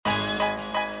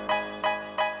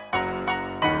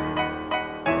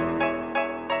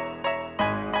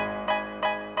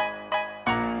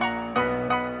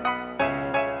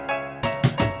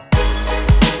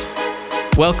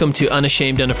Welcome to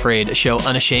Unashamed Unafraid, a show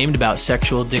unashamed about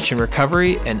sexual addiction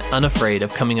recovery and unafraid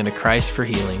of coming unto Christ for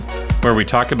healing. Where we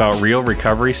talk about real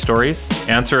recovery stories,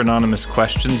 answer anonymous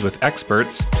questions with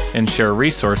experts, and share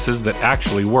resources that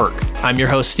actually work. I'm your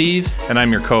host, Steve. And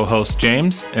I'm your co-host,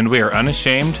 James, and we are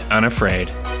Unashamed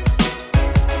Unafraid.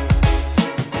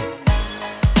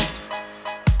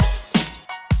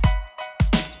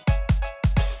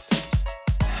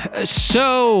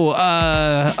 So,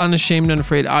 Unashamed,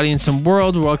 Unafraid audience and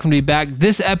world, welcome to be back.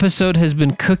 This episode has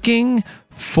been cooking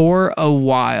for a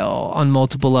while on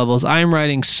multiple levels. I am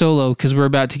writing solo because we're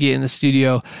about to get in the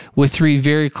studio with three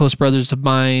very close brothers of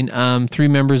mine, three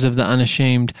members of the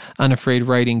Unashamed, Unafraid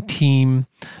writing team.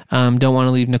 Don't want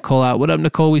to leave Nicole out. What up,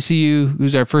 Nicole? We see you,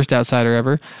 who's our first outsider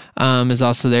ever, is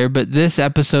also there. But this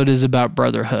episode is about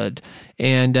brotherhood.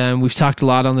 And we've talked a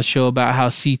lot on the show about how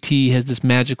CT has this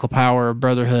magical power of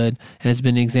brotherhood and has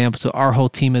been an example to our whole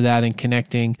team of that and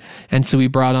connecting. And so we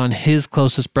brought on his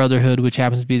closest brotherhood, which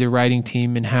happens to be the writing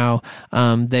team, and how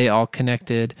they all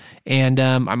connected. And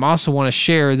I also want to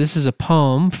share, this is a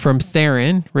poem from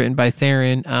Theron, written by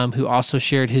Theron, who also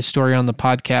shared his story on the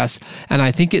podcast. And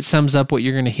I think it sums up what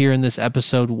you're going to hear in this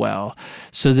episode well.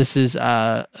 So this is,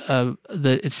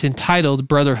 it's entitled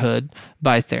Brotherhood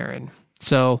by Theron.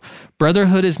 So,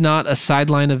 brotherhood is not a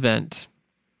sideline event.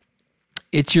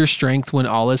 It's your strength when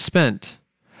all is spent.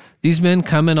 These men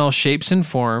come in all shapes and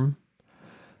form,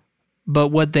 but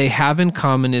what they have in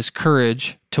common is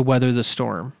courage to weather the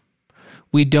storm.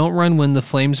 We don't run when the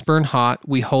flames burn hot.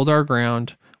 We hold our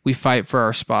ground. We fight for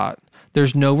our spot.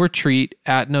 There's no retreat,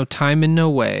 at no time and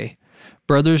no way.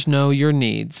 Brothers know your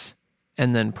needs,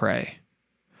 and then pray.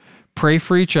 Pray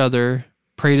for each other.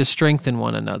 Pray to strengthen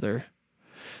one another.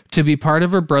 To be part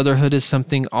of a brotherhood is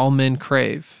something all men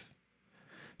crave.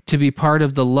 To be part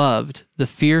of the loved, the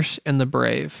fierce, and the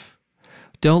brave.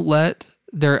 Don't let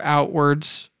their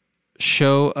outwards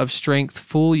show of strength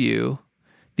fool you.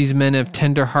 These men have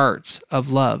tender hearts of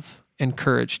love and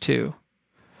courage too.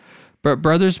 But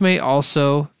brothers may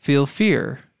also feel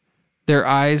fear. Their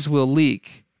eyes will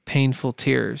leak painful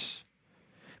tears.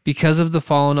 Because of the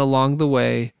fallen along the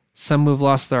way, some who've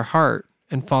lost their heart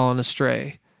and fallen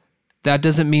astray. That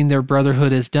doesn't mean their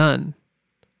brotherhood is done.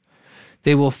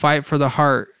 They will fight for the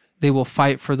heart. They will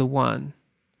fight for the one.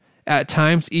 At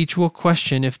times, each will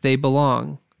question if they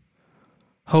belong,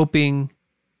 hoping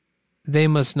they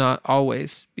must not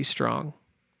always be strong.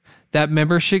 That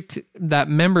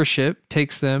membership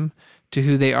takes them to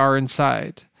who they are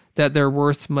inside, that their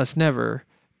worth must never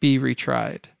be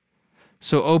retried.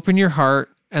 So open your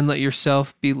heart and let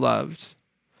yourself be loved.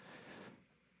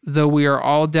 Though we are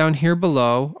all down here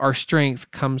below, our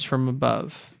strength comes from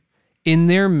above. In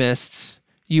their midst,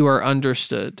 you are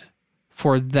understood,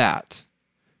 for that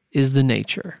is the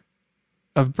nature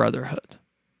of brotherhood.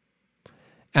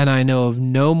 And I know of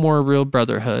no more real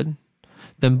brotherhood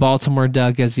than Baltimore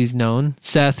Doug, as he's known,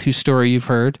 Seth, whose story you've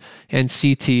heard, and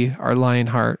CT, our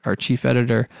Lionheart, our chief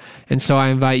editor. And so I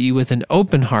invite you with an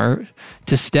open heart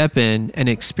to step in and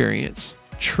experience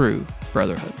true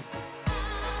brotherhood.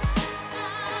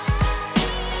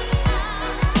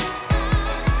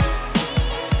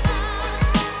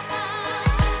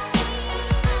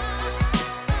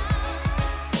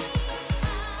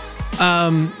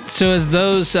 So as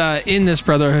those in this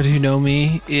brotherhood who know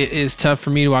me, it is tough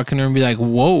for me to walk in there and be like,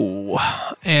 whoa.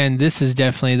 And this is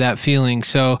definitely that feeling.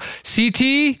 So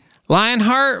CT,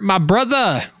 Lionheart, my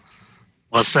brother.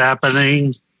 What's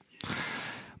happening?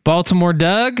 Baltimore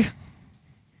Doug.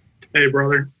 Hey,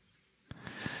 brother.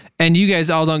 And you guys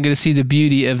all don't get to see the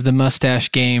beauty of the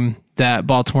mustache game that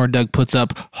Baltimore Doug puts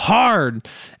up hard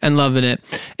and loving it.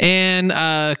 And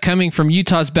coming from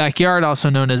Utah's backyard,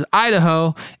 also known as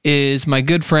Idaho, is my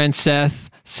good friend Seth.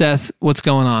 Seth, what's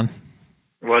going on?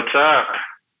 What's up?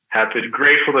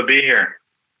 Grateful to be here.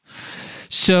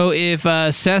 So if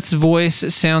Seth's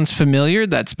voice sounds familiar,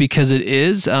 that's because it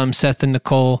is. Seth and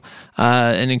Nicole,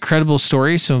 an incredible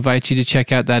story, so I invite you to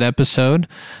check out that episode.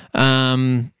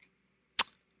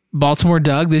 Baltimore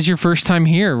Doug, this is your first time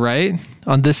here, right?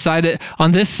 On this side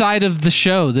of the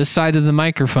show, this side of the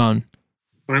microphone.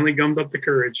 Finally gummed up the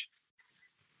courage.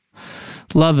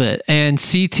 Love it. And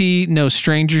CT, no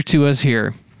stranger to us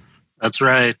here. That's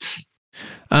right.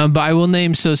 But I will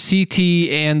name, so CT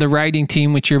and the writing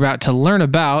team, which you're about to learn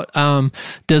about,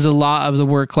 does a lot of the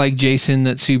work like Jason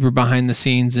that's super behind the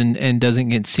scenes and doesn't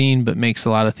get seen, but makes a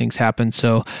lot of things happen.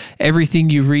 So everything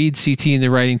you read, CT and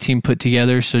the writing team put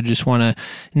together. So just want to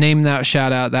name that,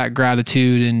 shout out that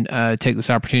gratitude, and take this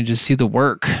opportunity to see the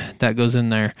work that goes in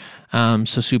there.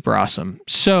 So super awesome.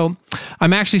 So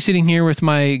I'm actually sitting here with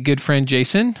my good friend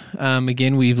Jason.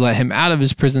 Again, we've let him out of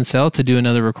his prison cell to do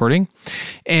another recording,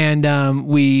 and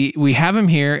we have him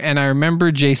here. And I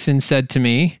remember Jason said to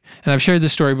me, and I've shared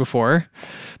this story before,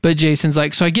 but Jason's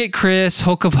like, so I get Chris,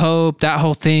 Hulk of Hope, that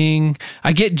whole thing.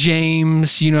 I get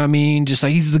James, you know what I mean? Just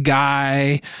like, he's the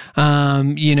guy.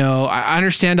 I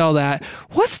understand all that.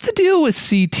 What's the deal with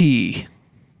CT?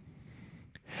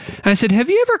 And I said, have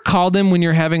you ever called him when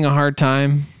you're having a hard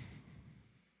time?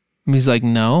 And he's like,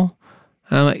 no.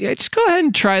 And I'm like, yeah, just go ahead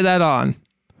and try that on.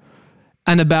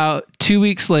 And about 2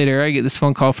 weeks later, I get this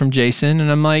phone call from Jason,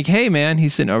 and I'm like, hey, man.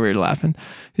 He's sitting over here laughing.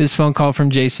 This phone call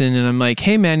from Jason, and I'm like,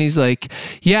 hey, man. He's like,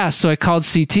 yeah, so I called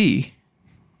CT.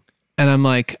 And I'm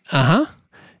like, uh-huh. And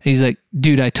he's like,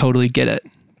 dude, I totally get it.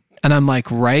 And I'm like,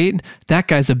 right? That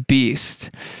guy's a beast.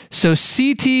 So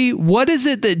CT, what is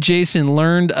it that Jason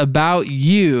learned about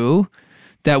you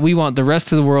that we want the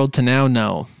rest of the world to now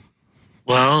know?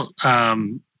 Well,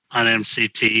 my name's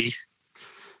CT,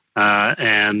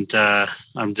 and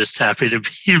I'm just happy to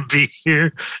be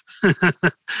here.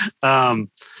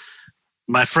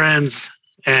 My friends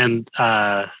and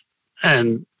my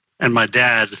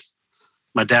dad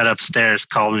upstairs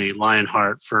call me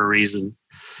Lionheart for a reason.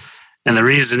 And the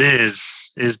reason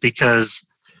is because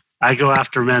I go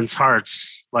after men's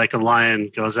hearts like a lion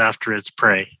goes after its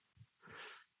prey.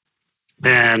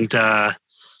 And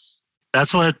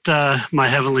that's what my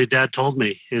heavenly dad told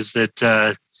me, is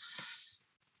that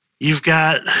you've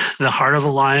got the heart of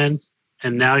a lion,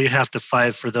 and now you have to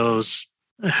fight for those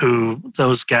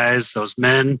guys, those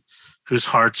men whose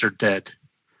hearts are dead,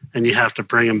 and you have to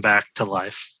bring them back to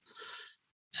life.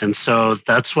 And so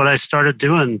that's what I started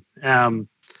doing.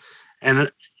 And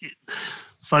a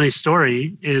funny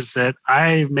story is that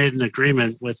I made an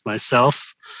agreement with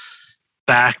myself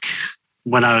back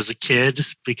when I was a kid,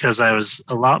 because I was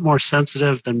a lot more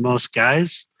sensitive than most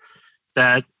guys,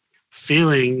 that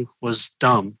feeling was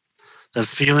dumb. The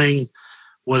feeling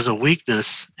was a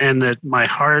weakness, and that my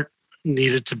heart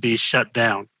needed to be shut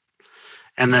down,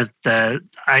 and that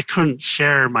I couldn't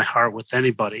share my heart with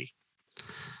anybody.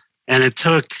 And it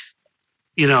took,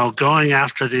 going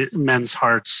after the men's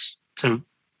hearts to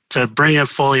bring it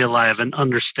fully alive and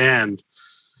understand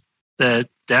that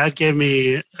Dad gave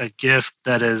me a gift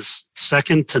that is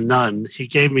second to none. He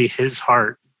gave me his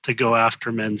heart to go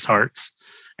after men's hearts,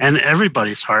 and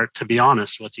everybody's heart, to be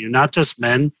honest with you, not just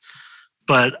men,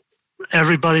 but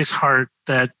everybody's heart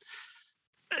that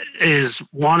is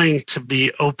wanting to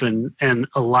be open and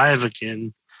alive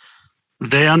again.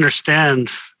 They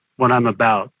understand what I'm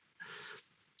about.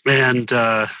 And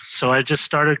so I just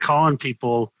started calling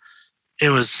people. It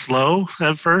was slow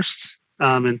at first.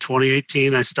 In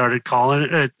 2018, I started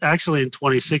calling. Actually, in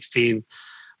 2016,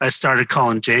 I started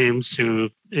calling James, who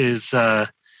is,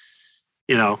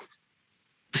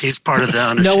 he's part of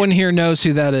the... No one here knows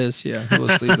who that is. Yeah,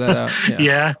 let's leave that out.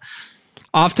 Yeah.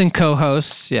 Often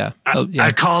co-hosts. Yeah.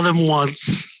 I called him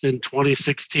once in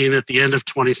 2016, at the end of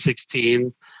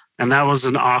 2016, and that was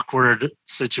an awkward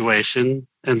situation.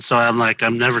 And so I'm like,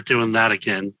 I'm never doing that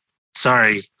again.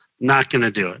 Sorry, not going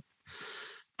to do it.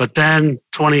 But then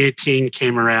 2018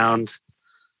 came around,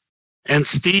 and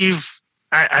Steve,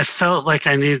 I felt like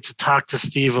I needed to talk to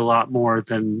Steve a lot more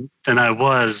than I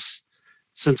was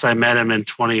since I met him in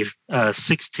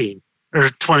 2016 or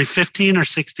 2015 or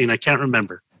 16. I can't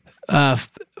remember.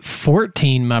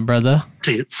 14, my brother.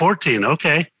 14.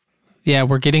 Okay. Yeah.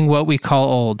 We're getting what we call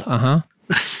old. Uh-huh.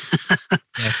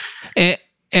 Yeah.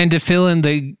 And to fill in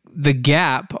the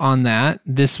gap on that,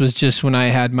 this was just when I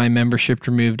had my membership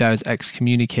removed. I was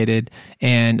excommunicated,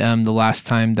 and the last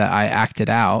time that I acted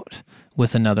out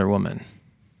with another woman.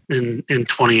 In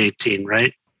 2018,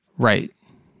 right? Right.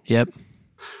 Yep.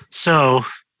 So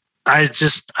Dad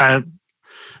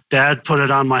put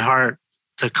it on my heart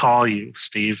to call you,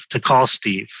 Steve, to call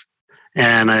Steve.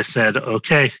 And I said,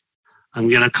 okay, I'm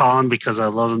going to call him because I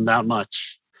love him that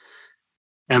much.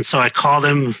 And so I called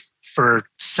him for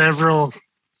several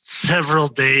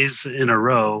days in a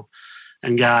row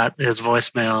and got his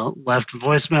voicemail, left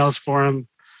voicemails for him.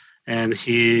 And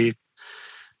he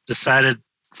decided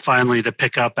finally to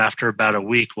pick up after about a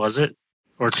week, was it?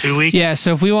 Or 2 weeks? Yeah.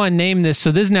 So if we want to name this,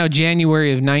 so this is now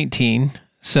January of 19.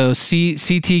 So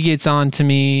CT gets on to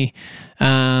me,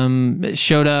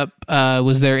 showed up,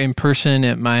 was there in person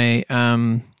at my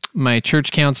my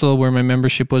church council where my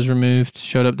membership was removed,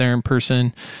 showed up there in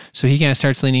person. So he kind of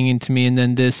starts leaning into me. And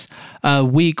then this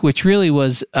week, which really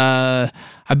was, I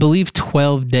believe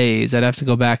 12 days, I'd have to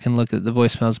go back and look at the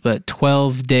voicemails, but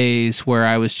 12 days where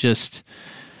I was just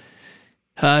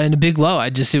in a big low.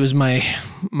 It was my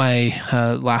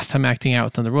last time acting out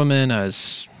with another woman. I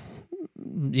was,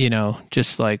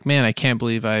 just like, man, I can't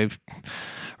believe I've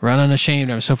run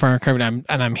unashamed. I'm so far recovered.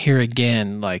 I'm here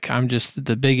again. Like, I'm just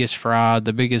the biggest fraud,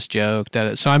 the biggest joke.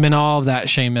 So I'm in all of that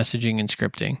shame messaging and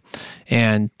scripting,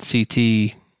 and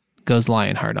CT goes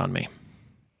lying hard on me.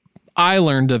 I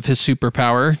learned of his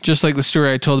superpower, just like the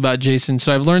story I told about Jason.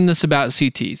 So I've learned this about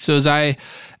CT. So as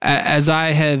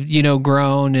I have,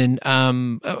 grown, and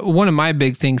one of my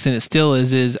big things, and it still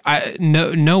is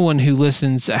no one who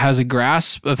listens has a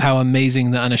grasp of how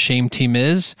amazing the Unashamed team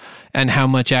is and how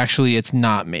much actually it's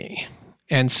not me.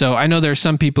 And so I know there are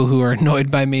some people who are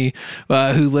annoyed by me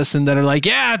who listen that are like,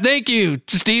 yeah, thank you,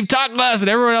 Steve, talk less and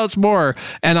everyone else more.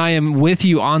 And I am with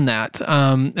you on that.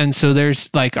 And so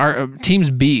there's like our team's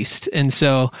beast. And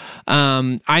so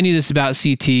I knew this about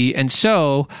CT. And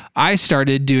so I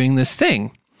started doing this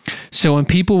thing. So when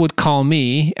people would call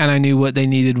me and I knew what they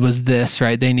needed was this,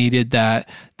 right? They needed that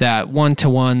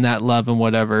one-to-one, that love and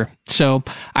whatever. So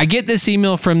I get this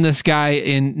email from this guy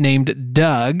named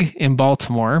Doug in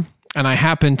Baltimore. And I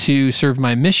happen to serve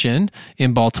my mission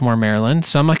in Baltimore, Maryland.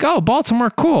 So I'm like, oh, Baltimore,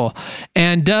 cool.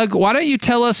 And Doug, why don't you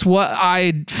tell us what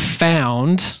I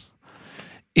found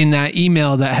in that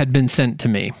email that had been sent to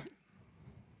me?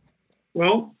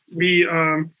 Well,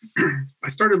 I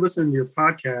started listening to your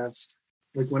podcast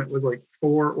like when it was like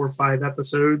 4 or 5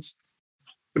 episodes.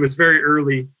 It was very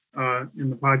early in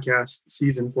the podcast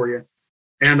season for you.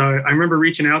 And I remember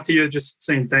reaching out to you, just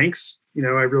saying thanks. I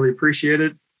really appreciate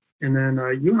it. And then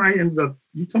you and I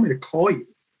you told me to call you.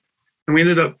 And we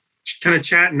ended up kind of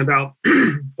chatting about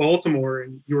Baltimore,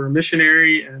 and you were a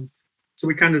missionary. And so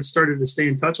we kind of started to stay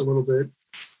in touch a little bit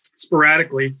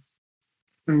sporadically.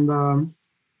 And I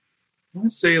want to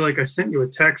say, like, I sent you a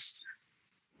text.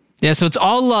 Yeah, so it's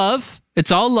all love.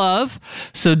 It's all love.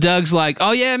 So Doug's like,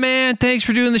 oh, yeah, man, thanks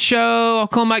for doing the show. I'll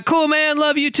call Mike. Cool, man.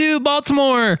 Love you too.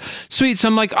 Baltimore. Sweet. So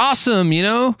I'm like, awesome,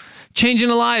 changing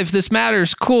a life. This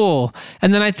matters. Cool.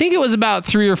 And then I think it was about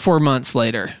 3 or 4 months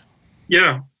later.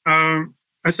 Yeah. I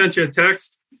sent you a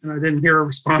text and I didn't hear a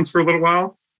response for a little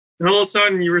while. And all of a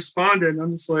sudden you responded. And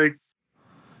I'm just like,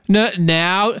 no,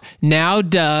 now,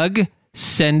 Doug,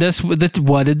 send us what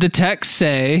did the text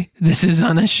say? This is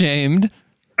Unashamed.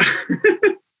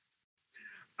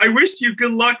 I wished you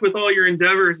good luck with all your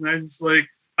endeavors. And I was like,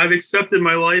 I've accepted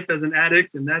my life as an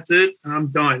addict and that's it. And I'm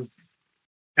done.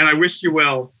 And I wished you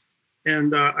well.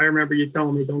 And I remember you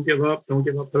telling me, don't give up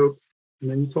hope. And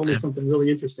then you told me something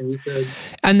really interesting. You said,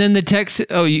 and then the text,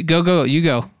 oh, you go.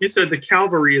 You said the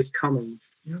Calvary is coming.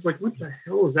 And I was like, what the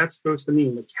hell is that supposed to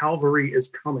mean? The Calvary is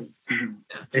coming. Mm-hmm.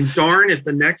 And darn if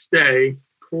the next day,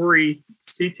 Corey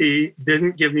CT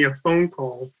didn't give me a phone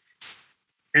call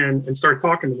and start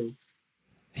talking to me.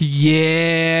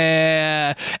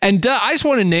 Yeah. And Doug, I just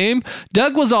want to name,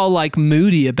 Doug was all like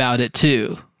moody about it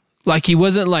too. Like he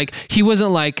wasn't like,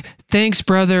 thanks,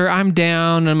 brother, I'm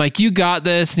down. And I'm like, you got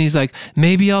this. And he's like,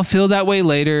 maybe I'll feel that way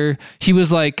later. He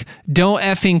was like, don't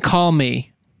effing call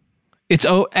me. It's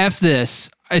F this.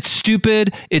 It's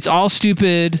stupid. It's all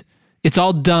stupid. It's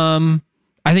all dumb.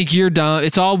 I think you're dumb.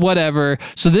 It's all whatever.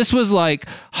 So this was like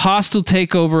hostile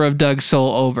takeover of Doug's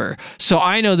soul over. So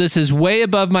I know this is way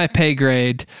above my pay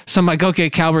grade. So I'm like, okay,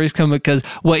 Calvary's coming, because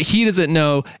what he doesn't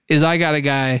know is I got a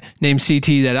guy named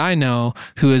CT that I know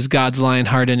who is God's lion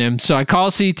heart in him. So I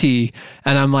call CT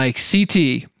and I'm like, CT,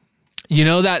 you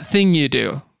know that thing you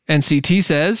do? And CT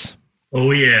says,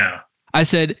 oh yeah. I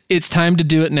said, it's time to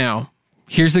do it now.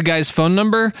 Here's the guy's phone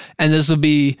number, and this will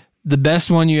be the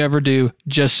best one you ever do,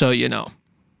 just so you know.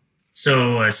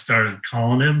 So I started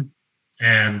calling him,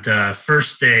 and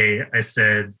first day I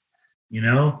said,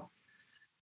 Dad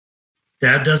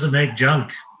doesn't make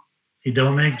junk. He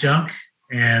don't make junk,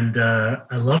 and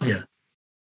I love you.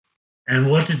 And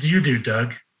what did you do,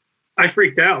 Doug? I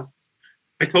freaked out.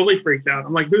 I totally freaked out.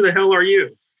 I'm like, who the hell are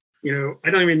you? I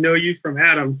don't even know you from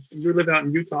Adam. You live out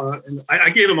in Utah, and I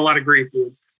gave him a lot of grief,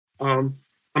 dude.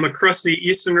 I'm a crusty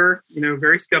Easterner,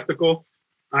 very skeptical.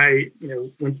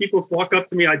 When people walk up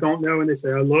to me, I don't know, and they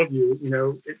say, I love you,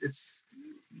 it's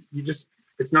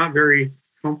not very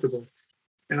comfortable.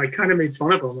 And I kind of made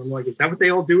fun of them. I'm like, is that what they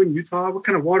all do in Utah? What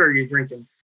kind of water are you drinking?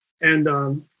 And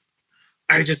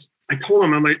I told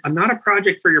them, I'm like, I'm not a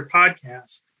project for your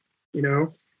podcast,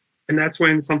 and that's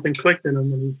when something clicked in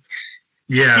him. And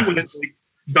yeah. He went like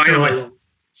dynamite.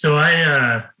 So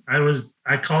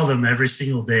I called him every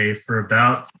single day for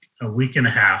about a week and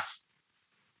a half.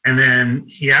 And then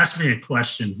he asked me a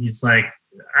question. He's like,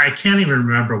 I can't even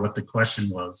remember what the question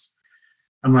was.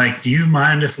 I'm like, do you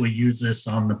mind if we use this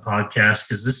on the podcast?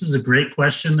 Because this is a great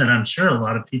question that I'm sure a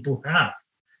lot of people have.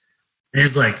 And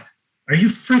he's like, are you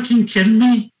freaking kidding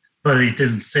me? But he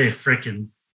didn't say freaking.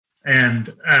 And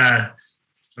I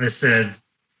said,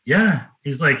 yeah.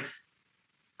 He's like,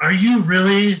 are you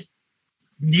really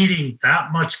needing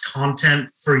that much content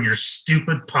for your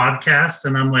stupid podcast?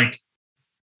 And I'm like,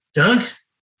 Doug,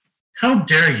 how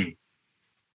dare you?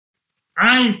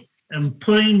 I am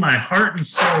putting my heart and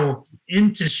soul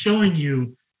into showing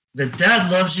you that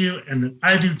Dad loves you and that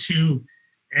I do too.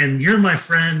 And you're my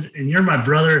friend and you're my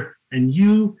brother. And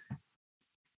you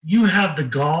have the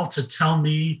gall to tell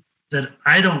me that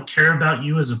I don't care about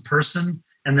you as a person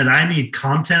and that I need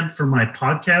content for my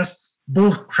podcast.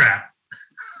 Bull crap.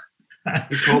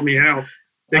 He called me out.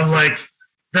 I'm like,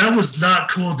 that was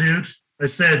not cool, dude. I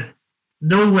said,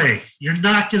 no way. You're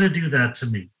not going to do that to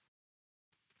me.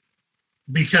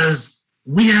 Because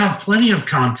we have plenty of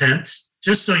content.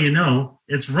 Just so you know,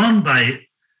 it's run by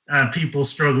people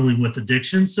struggling with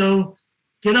addiction. So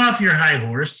get off your high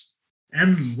horse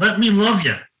and let me love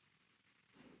you.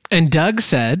 And Doug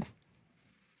said,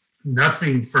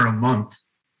 nothing for a month.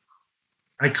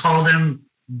 I called him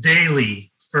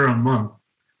daily for a month,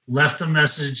 left a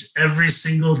message every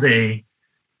single day,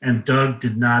 and Doug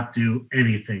did not do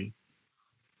anything.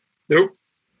 Nope.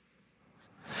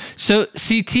 So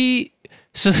CT,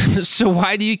 so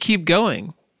why do you keep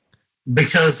going?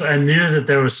 Because I knew that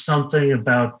there was something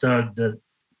about Doug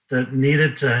that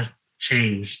needed to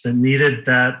change, that needed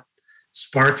that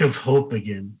spark of hope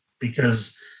again,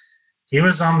 because he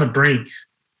was on the brink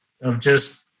of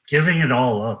just giving it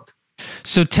all up.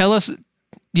 So tell us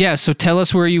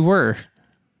where you were.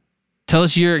 Tell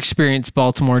us your experience,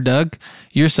 Baltimore, Doug,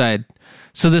 your side.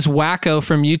 So this wacko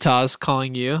from Utah is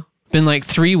calling you. Been like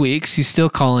 3 weeks. He's still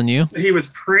calling you. He was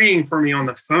praying for me on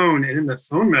the phone and in the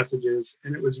phone messages,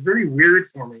 and it was very weird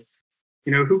for me.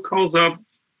 You know, who calls up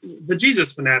the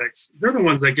Jesus fanatics? They're the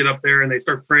ones that get up there and they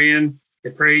start praying.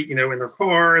 They pray, you know, in their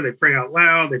car. They pray out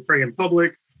loud. They pray in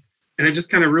public. And it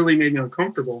just kind of really made me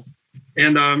uncomfortable.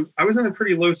 And I was in a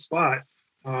pretty low spot,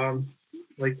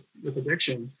 like with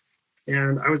addiction.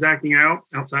 And I was acting out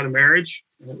outside of marriage,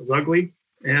 and it was ugly.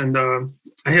 And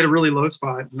I had a really low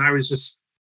spot, and I was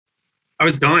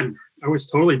done. I was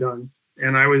totally done.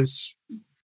 And I was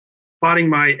plotting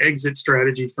my exit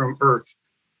strategy from Earth,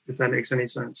 if that makes any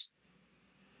sense.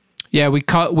 Yeah, we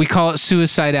call it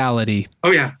suicidality.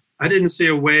 Oh, yeah. I didn't see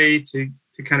a way to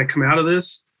kind of come out of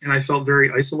this. And I felt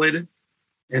very isolated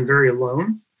and very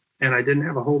alone. And I didn't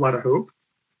have a whole lot of hope.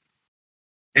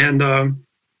 And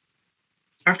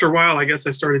after a while, I guess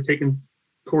I started taking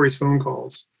Corey's phone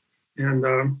calls.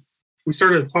 And we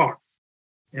started to talk.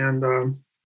 And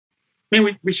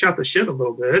we shot the shit a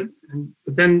little bit,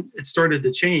 but then it started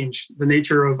to change the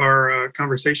nature of our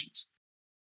conversations.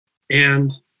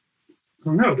 And I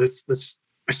don't know,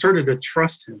 I started to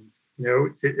trust him. You know,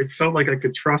 it felt like I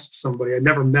could trust somebody. I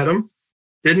never met him,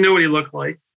 didn't know what he looked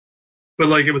like, but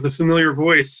like it was a familiar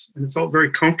voice, and it felt very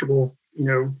comfortable, you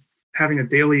know, having a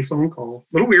daily phone call.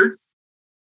 A little weird.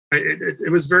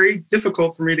 It was very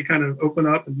difficult for me to kind of open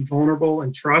up and be vulnerable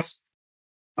and trust.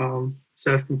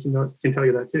 Seth can tell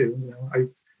you that too. You know,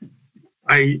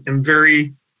 I am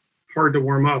very hard to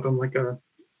warm up. I'm like a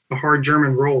hard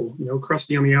German roll, you know,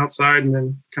 crusty on the outside and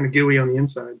then kind of gooey on the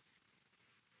inside.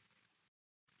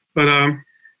 But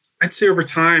I'd say over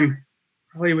time,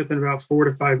 probably within about 4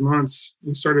 to 5 months,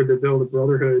 we started to build a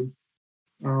brotherhood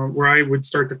where I would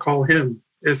start to call him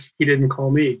if he didn't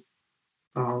call me.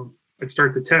 I'd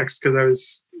start to text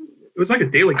because it was like a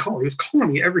daily call. He was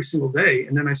calling me every single day.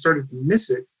 And then I started to miss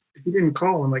it. If he didn't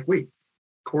call, I'm like, wait,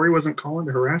 Corey wasn't calling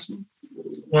to harass me?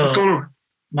 What's going on?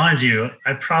 Mind you,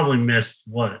 I probably missed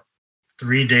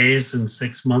 3 days in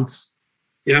 6 months?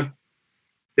 Yeah.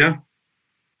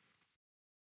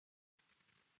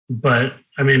 But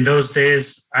I mean, those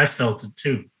days I felt it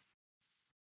too.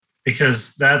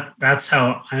 Because that's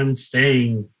how I'm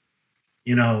staying,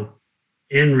 you know,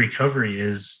 in recovery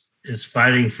is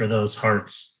fighting for those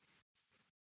hearts.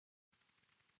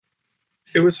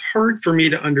 It was hard for me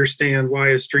to understand why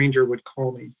a stranger would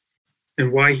call me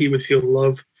and why he would feel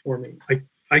love for me.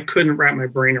 I couldn't wrap my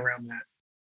brain around that.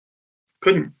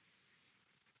 Couldn't.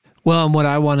 Well, and what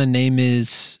I want to name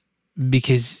is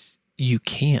because you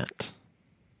can't.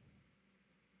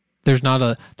 There's not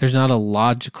a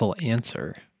logical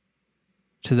answer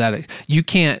to that. You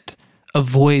can't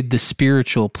avoid the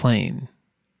spiritual plane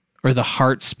or the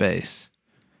heart space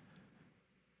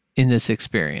in this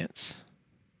experience.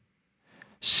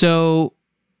 So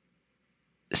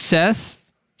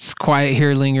Seth is quiet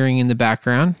here, lingering in the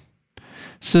background.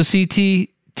 So CT,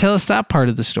 tell us that part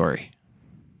of the story.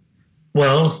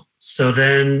 Well, so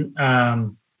then,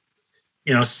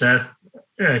 Seth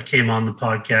came on the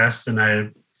podcast, and I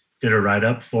did a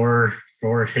write-up for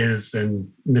his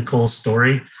and Nicole's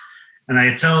story. And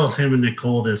I tell him and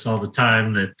Nicole this all the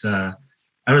time, that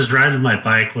I was riding my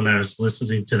bike when I was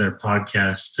listening to their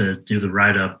podcast to do the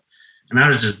write-up, and I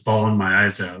was just bawling my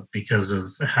eyes out because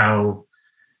of how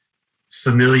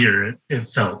familiar it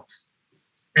felt.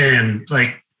 And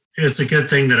like, it's a good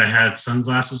thing that I had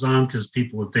sunglasses on, because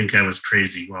people would think I was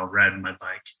crazy while riding my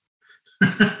bike.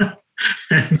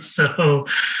 And so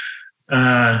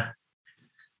then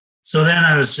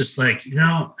I was just like,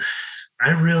 I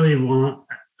really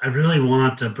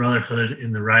want a brotherhood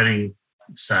in the writing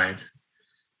side.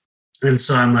 And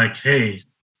so I'm like, hey,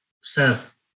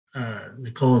 Seth,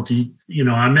 Nicole,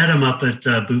 I met him up at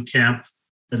boot camp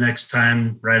the next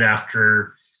time, right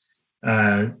after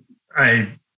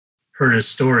I heard his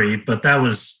story, but that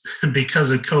was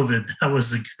because of COVID. That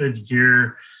was a good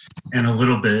year and a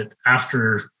little bit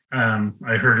after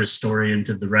I heard his story and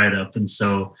did the write-up. And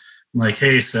so I'm like,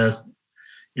 hey, Seth,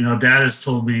 Dad has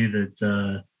told me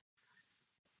that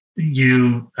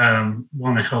you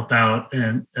want to help out,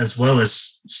 and as well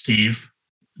as Steve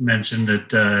mentioned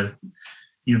that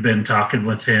you've been talking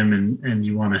with him and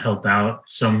you want to help out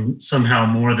somehow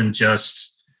more than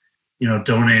just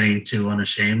donating to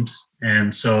Unashamed.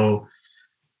 And so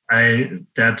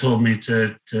Dad told me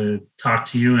to talk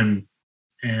to you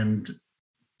and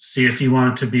see if you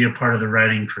wanted to be a part of the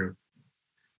writing crew.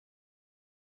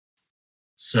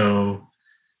 So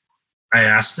I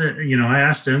asked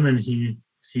him, and he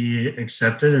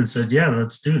accepted and said, yeah,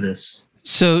 let's do this.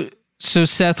 So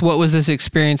Seth, what was this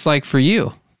experience like for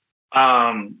you?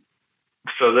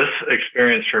 So this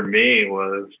experience for me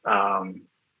was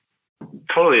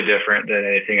totally different than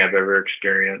anything I've ever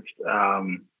experienced.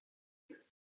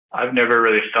 I've never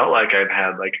really felt like I've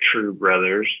had like true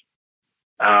brothers.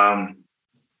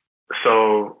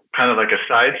 So kind of like a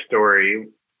side story,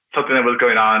 something that was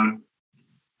going on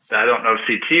that I don't know if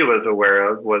CT was aware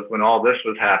of was when all this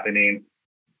was happening,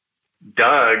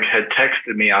 Doug had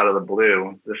texted me out of the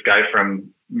blue. This guy from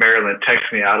Maryland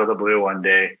texted me out of the blue one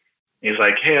day. He's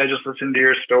like, hey, I just listened to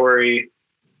your story.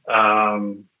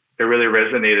 It really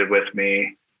resonated with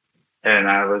me. And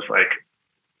I was like,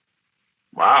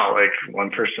 wow, like one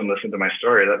person listened to my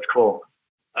story. That's cool.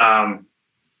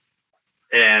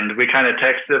 And we kind of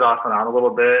texted off and on a little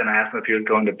bit. And I asked him if he was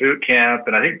going to boot camp.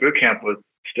 And I think boot camp was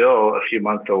still a few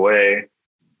months away.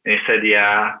 And he said,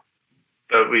 yeah,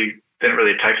 but we didn't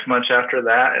really text much after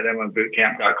that. And then when boot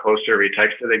camp got closer, we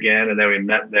texted again, and then we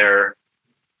met there.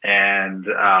 And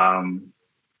I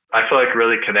feel like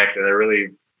really connected. I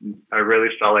really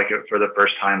felt like it for the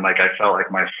first time. Like I felt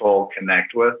like my soul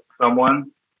connect with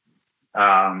someone. It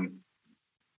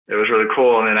was really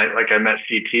cool. And then I met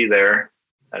CT there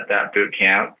at that boot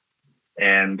camp,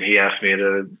 and he asked me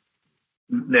and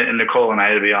Nicole and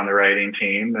I to be on the writing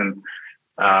team. And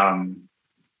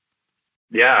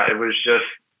it was just,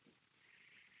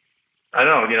 I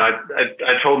don't know,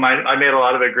 I made a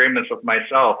lot of agreements with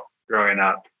myself growing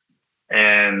up,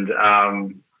 and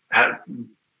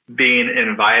being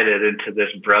invited into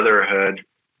this brotherhood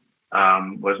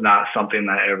was not something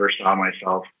that I ever saw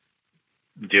myself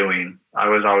doing. I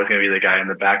was always going to be the guy in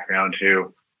the background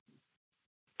who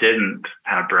didn't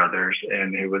have brothers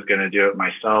and who was going to do it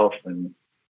myself, and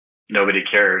nobody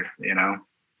cared,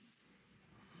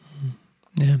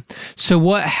 Yeah. So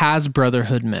what has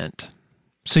brotherhood meant?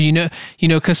 So,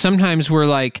 because sometimes we're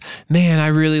like, man, I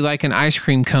really like an ice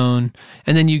cream cone.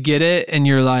 And then you get it and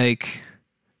you're like,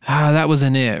 that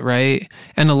wasn't it, right?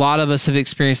 And a lot of us have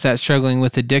experienced that struggling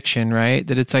with addiction, right?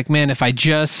 That it's like, man, if I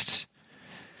just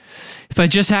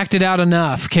acted out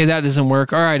enough, okay, that doesn't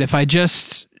work. All right, if I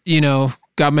just,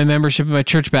 got my membership in my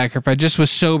church back, or if I just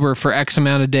was sober for X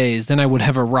amount of days, then I would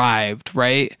have arrived,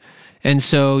 right? And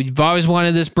so you've always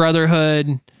wanted this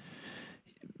brotherhood.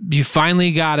 You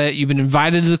finally got it. You've been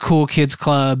invited to the cool kids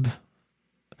club.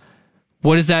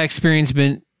 What has that experience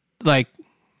been like?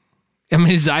 I mean,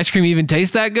 does the ice cream even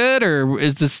taste that good, or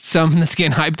is this something that's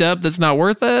getting hyped up that's not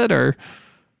worth it? Or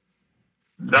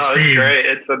no, Steve,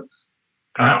 it's great.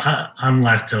 I'm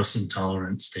lactose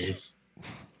intolerant, Steve.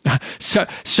 So,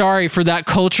 sorry for that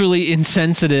culturally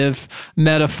insensitive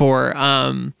metaphor.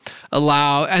 If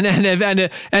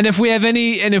we have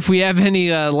any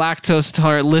lactose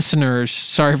intolerant listeners,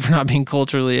 sorry for not being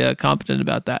culturally competent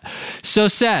about that. So,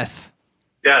 Seth.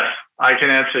 Yes, I can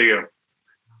answer you.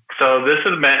 So this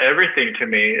has meant everything to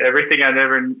me. Everything I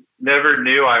never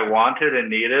knew I wanted and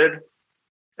needed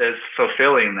is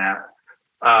fulfilling that.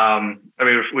 I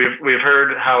mean, we've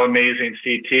heard how amazing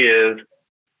CT is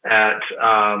at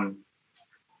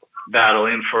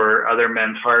battling for other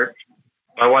men's hearts.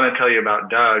 I want to tell you about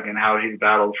Doug and how he's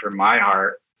battled for my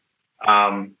heart.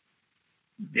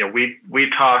 We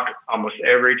talk almost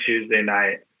every Tuesday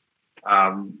night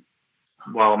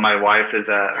while my wife is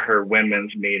at her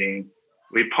women's meeting.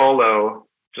 We polo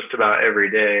just about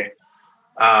every day.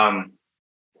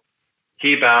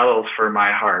 He battles for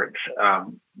my heart.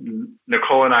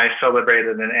 Nicole and I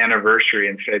celebrated an anniversary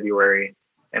in February,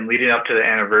 and leading up to the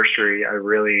anniversary, I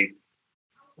really,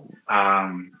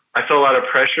 I feel a lot of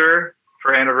pressure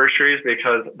for anniversaries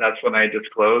because that's when I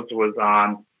disclosed it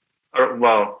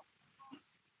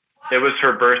was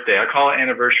her birthday. I call it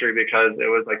anniversary because it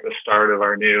was like the start of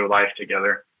our new life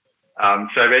together.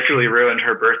 So I basically ruined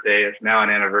her birthday. It's now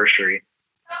an anniversary.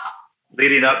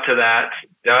 Leading up to that,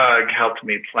 Doug helped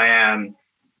me plan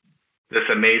this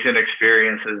amazing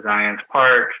experience at Zions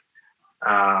Park.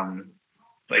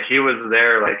 He was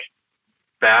there,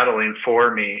 battling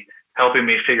for me, helping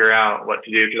me figure out what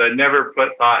to do, because I'd never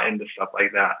put thought into stuff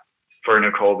like that for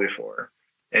Nicole before.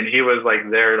 And he was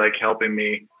there, helping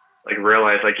me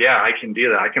realize, yeah, I can do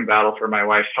that. I can battle for my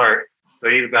wife's heart. So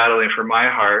he's battling for my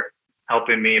heart,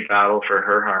 helping me battle for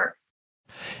her heart.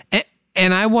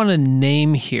 And I want to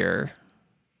name here,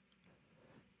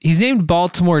 he's named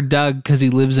Baltimore Doug because he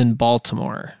lives in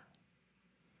Baltimore.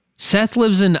 Seth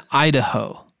lives in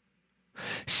Idaho.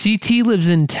 CT lives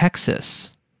in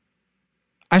Texas.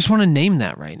 I just want to name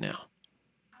that right now.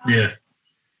 Yeah.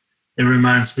 It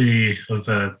reminds me of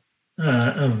a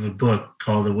book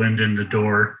called The Wind in the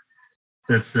Door.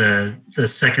 That's the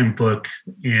second book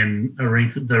in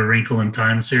the Wrinkle in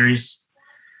Time series.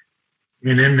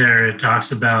 And in there, it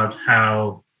talks about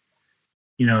how,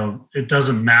 it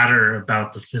doesn't matter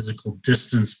about the physical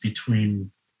distance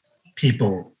between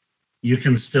people. You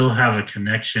can still have a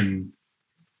connection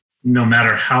no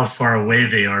matter how far away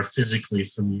they are physically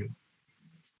from you.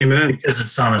 Amen. Because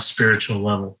it's on a spiritual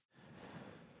level.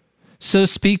 So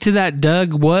speak to that,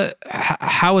 Doug.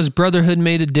 How has brotherhood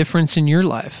made a difference in your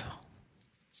life?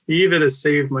 Steve, it has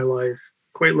saved my life,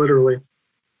 quite literally.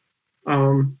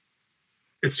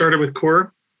 It started with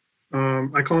Core.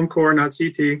 I call him Core, not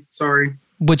CT. Sorry.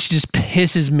 Which just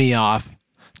pisses me off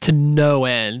to no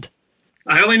end.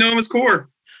 I only know him as Core.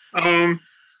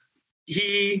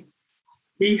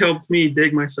 He helped me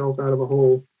dig myself out of a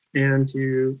hole and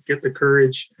to get the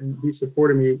courage, and he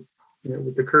supported me,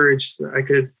 with the courage so that I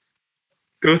could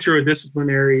go through a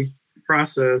disciplinary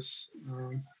process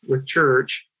with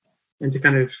church, and to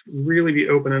kind of really be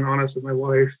open and honest with my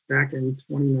wife back in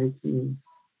 2019.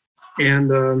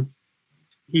 And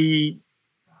he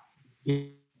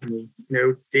me,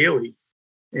 daily.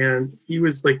 And he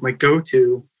was my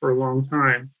go-to for a long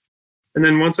time. And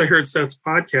then once I heard Seth's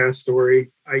podcast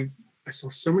story, I saw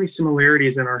so many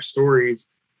similarities in our stories.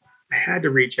 I had to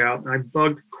reach out, and I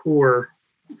bugged Core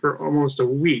for almost a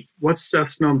week. What's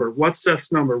Seth's number? What's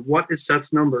Seth's number? What is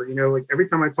Seth's number? Every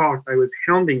time I talked, I was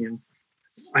hounding him.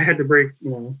 I had to break,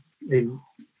 maybe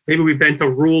we bent a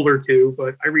rule or two,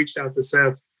 but I reached out to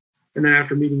Seth. And then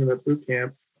after meeting him at boot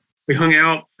camp, we hung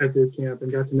out at boot camp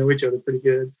and got to know each other pretty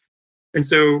good. And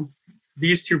so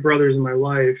these two brothers in my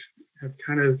life have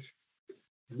kind of,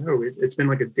 it's been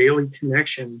like a daily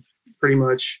connection pretty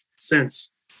much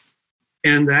since.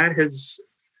 And that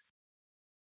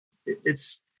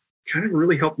it's kind of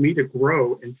really helped me to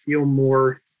grow and feel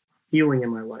more healing in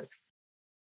my life.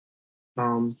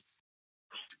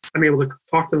 I'm able to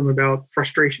talk to them about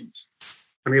frustrations.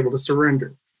 I'm able to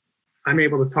surrender. I'm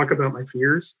able to talk about my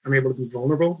fears. I'm able to be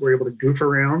vulnerable. We're able to goof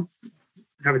around,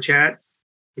 have a chat,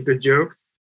 a good joke.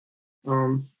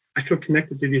 I feel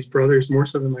connected to these brothers more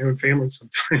so than my own family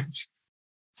sometimes.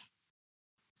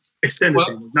 Extended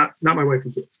family, not my wife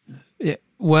and kids. Yeah.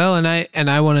 Well, and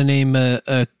I want to name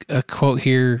a quote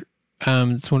here.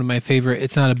 It's one of my favorite.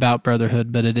 It's not about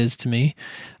brotherhood, but it is to me.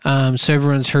 So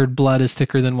everyone's heard blood is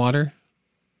thicker than water,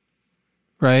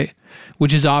 right?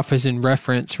 Which is often in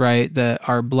reference, right, that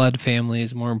our blood family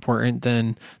is more important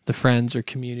than the friends or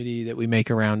community that we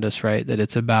make around us, right? That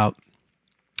it's about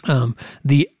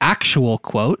the actual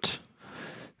quote.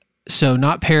 So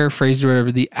not paraphrased or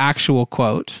whatever, the actual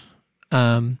quote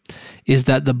is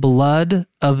that the blood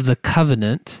of the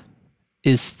covenant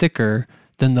is thicker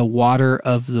than the water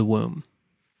of the womb.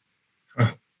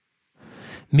 Huh.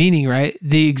 Meaning, right,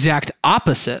 the exact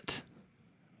opposite.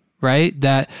 Right?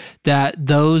 That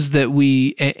those that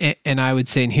we, and I would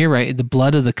say in here, right, the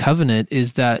blood of the covenant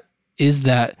is that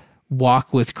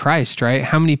walk with Christ, right?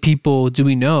 How many people do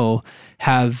we know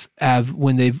have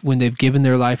when they've given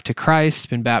their life to Christ,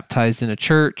 been baptized in a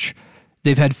church,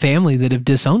 they've had family that have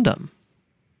disowned them,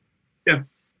 Yeah.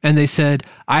 And they said,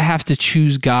 I have to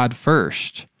choose God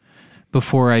first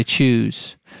before I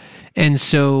choose. And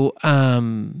so,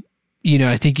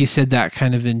 I think you said that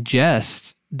kind of in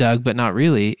jest, Doug, but not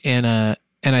really. And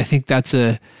I think that's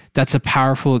a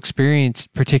powerful experience,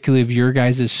 particularly of your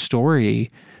guys'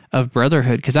 story of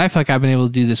brotherhood. Because I feel like I've been able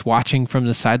to do this watching from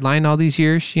the sideline all these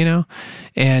years,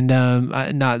 and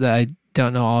not that I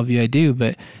don't know all of you, I do,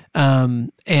 but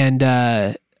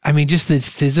just the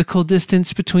physical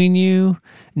distance between you.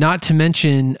 Not to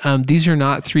mention, these are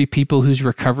not three people whose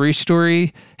recovery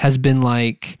story has been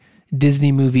like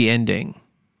Disney movie ending.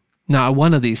 Not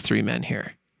one of these three men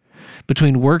here.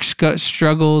 Between work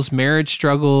struggles, marriage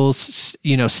struggles,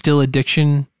 still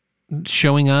addiction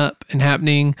showing up and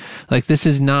happening. Like, this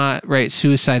is not right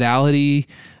suicidality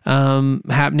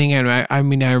happening. And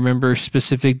I remember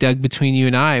specific, Doug, between you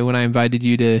and I, when I invited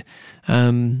you to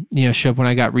show up when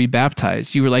I got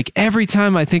rebaptized. You were like, every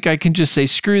time I think I can just say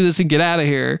screw this and get out of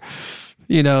here,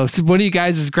 one of you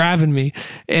guys is grabbing me.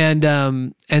 And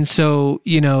so,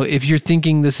 if you're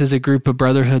thinking this is a group of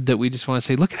brotherhood that we just want to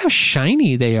say, look at how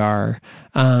shiny they are,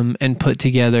 and put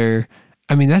together.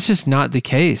 I mean, that's just not the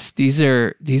case. These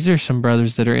are some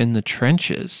brothers that are in the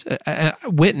trenches.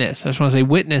 Witness. I just want to say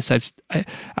witness.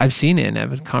 I've seen it and I've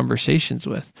had conversations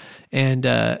with, and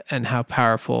how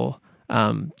powerful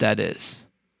that is.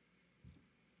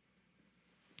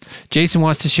 Jason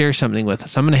wants to share something with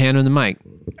us. I'm going to hand him the mic.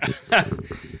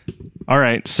 All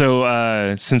right.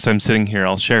 So since I'm sitting here,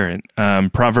 I'll share it.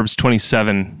 Proverbs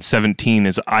 27:17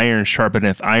 is iron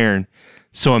sharpeneth iron,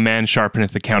 so a man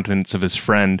sharpeneth the countenance of his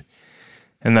friend.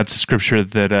 And that's a scripture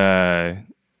that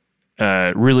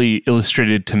really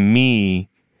illustrated to me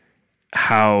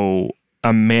how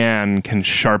a man can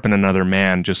sharpen another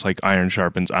man just like iron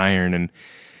sharpens iron.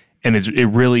 And it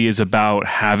really is about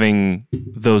having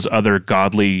those other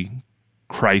godly,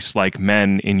 Christ-like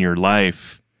men in your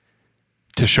life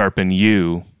to sharpen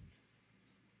you.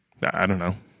 I don't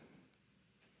know.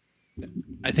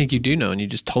 I think you do know, and you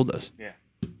just told us. Yeah.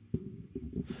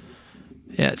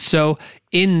 Yeah. So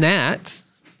in that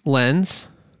lens,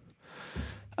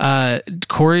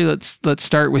 Corey, let's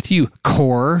start with you.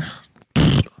 Core,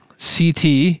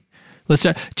 CT. Let's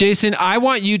start. Jason, I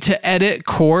want you to edit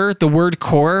core, the word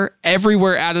core,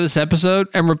 everywhere out of this episode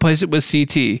and replace it with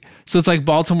CT. So it's like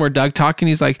Baltimore Doug talking.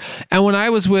 He's like, and when I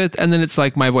was with, and then it's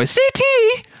like my voice,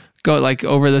 CT. Go like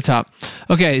over the top.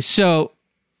 Okay, so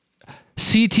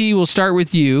CT, we'll start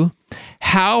with you.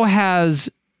 How has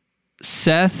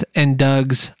Seth and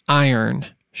Doug's iron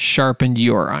sharpened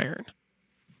your iron?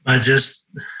 By just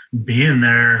being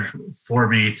there for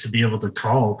me to be able to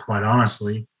call, quite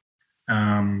honestly.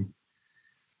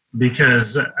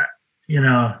 Because,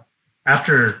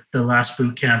 after the last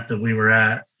boot camp that we were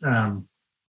at,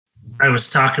 I was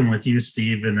talking with you,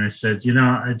 Steve, and I said,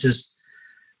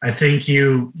 I think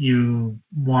you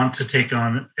want to take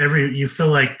on you feel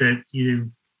like that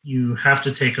you have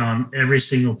to take on every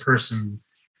single person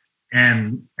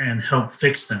and help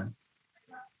fix them.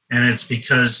 And it's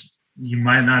because you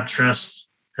might not trust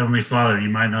Heavenly Father, you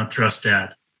might not trust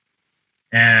Dad.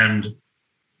 And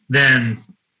then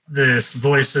this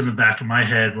voice in the back of my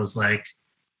head was like,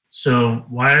 so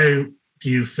why do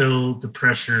you feel the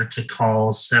pressure to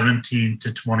call 17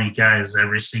 to 20 guys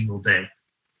every single day?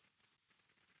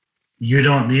 You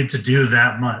don't need to do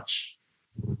that much.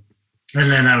 And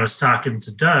then I was talking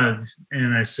to Doug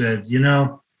and I said,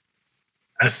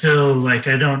 I feel like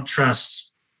I don't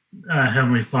trust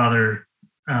Heavenly Father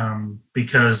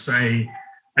because I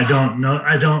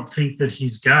don't think that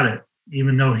he's got it,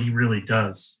 even though he really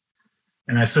does.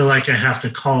 And I feel like I have to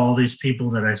call all these people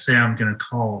that I say I'm going to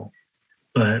call.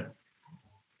 But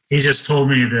he just told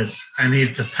me that I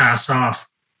need to pass off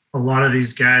a lot of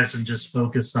these guys and just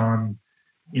focus on,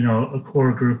 a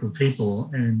core group of people.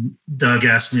 And Doug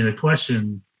asked me the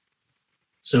question,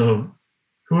 so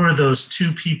who are those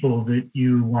two people that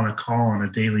you want to call on a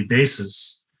daily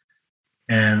basis?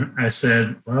 And I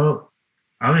said, well,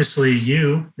 obviously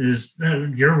you're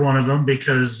one of them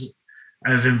because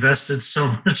I've invested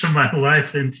so much of my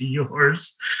life into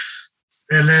yours.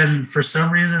 And then for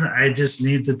some reason, I just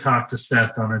need to talk to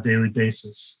Seth on a daily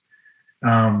basis.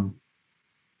 And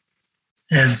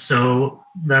so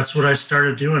that's what I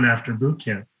started doing after boot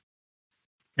camp.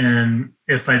 And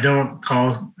if I don't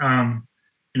call,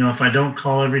 if I don't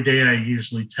call every day, I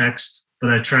usually text,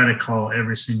 but I try to call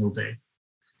every single day.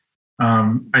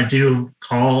 I do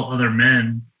call other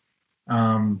men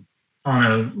on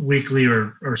a weekly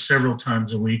or several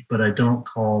times a week, but I don't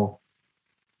call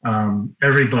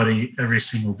everybody every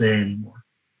single day anymore.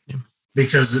 Yeah.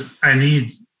 Because I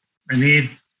need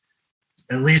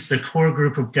at least a core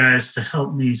group of guys to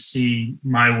help me see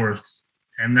my worth.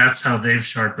 And that's how they've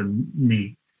sharpened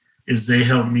me, is they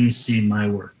help me see my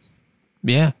worth.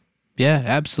 Yeah. Yeah,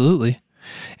 absolutely.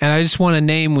 And I just want to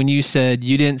name, when you said,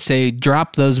 you didn't say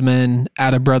drop those men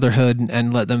out of brotherhood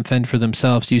and let them fend for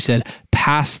themselves. You said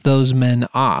pass those men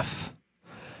off.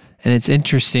 And it's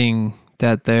interesting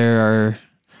that there are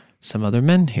some other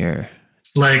men here.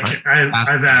 Like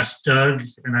I've asked Doug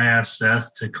and I asked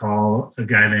Seth to call a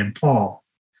guy named Paul,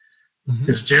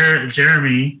 because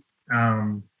Jeremy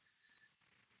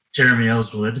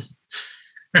Ellswood.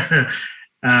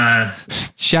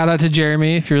 Shout out to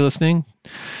Jeremy if you're listening.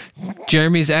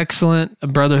 Jeremy's excellent, a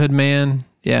brotherhood man.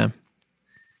 Yeah.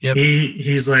 Yep.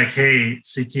 He's like, hey,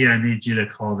 CT, I need you to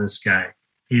call this guy.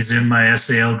 He's in my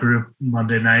SAL group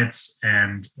Monday nights,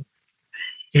 and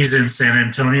he's in San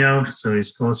Antonio, so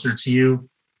he's closer to you.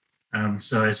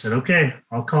 So I said, okay,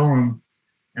 I'll call him.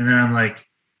 And then I'm like,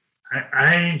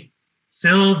 I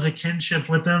feel the kinship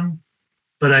with him,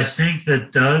 but I think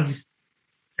that Doug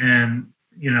and,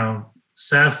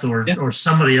 Seth or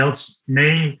somebody else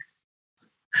may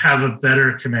have a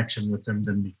better connection with him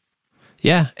than me.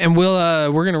 Yeah, and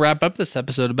we're going to wrap up this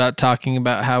episode about talking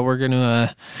about how we're going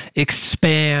to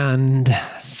expand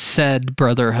said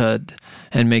brotherhood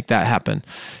and make that happen.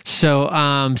 So,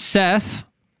 Seth,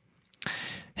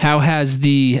 how has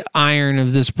the iron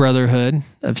of this brotherhood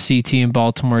of CT and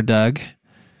Baltimore Doug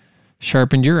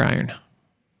sharpened your iron?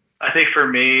 I think for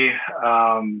me,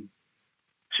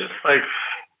 just like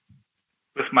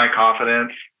with my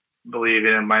confidence,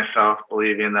 believing in myself,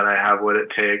 believing that I have what it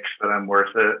takes, that I'm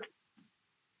worth it.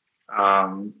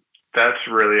 That's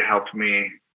really helped me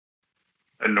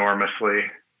enormously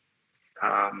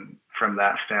from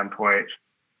that standpoint.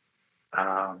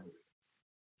 I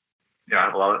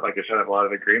have a lot of, like I said, I have a lot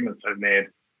of agreements I've made,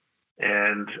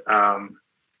 and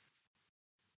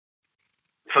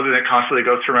something that constantly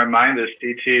goes through my mind is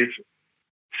CT's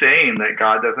saying that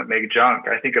God doesn't make junk.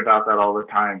 I think about that all the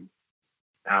time.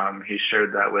 He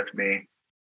shared that with me,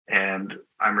 and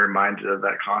I'm reminded of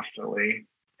that constantly.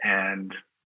 And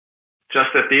just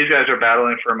that these guys are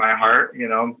battling for my heart,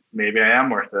 maybe I am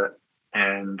worth it.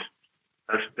 And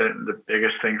that's been the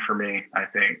biggest thing for me, I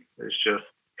think, is just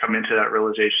coming to that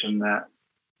realization that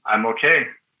I'm okay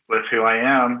with who I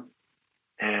am,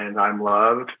 and I'm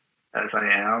loved as I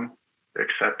am,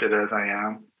 accepted as I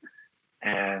am.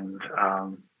 And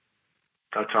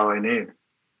that's all I need.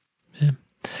 Yeah.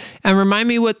 And remind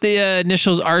me what the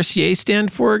initials RCA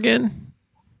stand for again?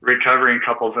 Recovering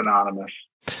Couples Anonymous.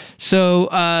 So,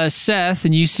 Seth,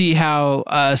 and you see how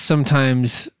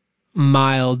sometimes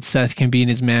mild Seth can be in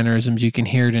his mannerisms. You can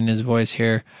hear it in his voice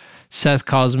here. Seth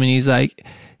calls me and he's like,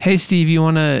 hey, Steve, you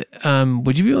want to,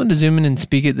 would you be willing to zoom in and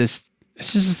speak at this?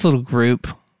 It's just this little group.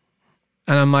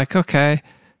 And I'm like, okay.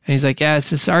 And he's like, yeah,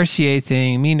 it's this RCA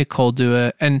thing. Me and Nicole do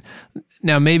it. And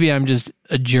now maybe I'm just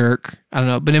a jerk. I don't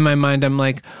know. But in my mind, I'm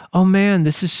like, oh man,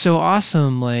 this is so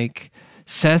awesome. Like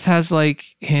Seth has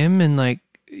like him and like,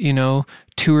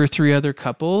 2 or 3 other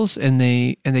couples, and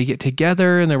they get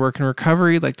together and they're working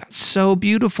recovery. Like that's so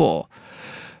beautiful.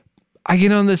 I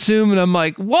get on the Zoom and I'm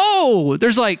like, whoa,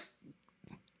 there's like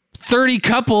 30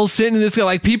 couples sitting in this,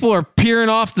 like people are peering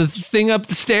off the thing up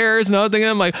the stairs and other thing.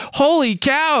 I'm like, holy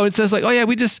cow. It says like, oh yeah,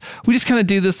 we just kind of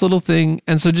do this little thing.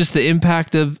 And so just the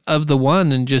impact of the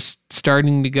one and just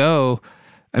starting to go.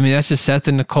 I mean, that's just Seth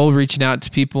and Nicole reaching out to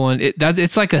people, and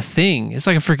it's like a thing. It's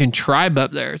like a freaking tribe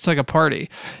up there. It's like a party.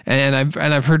 And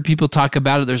I've heard people talk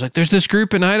about it. There's this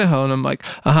group in Idaho, and I'm like,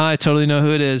 I totally know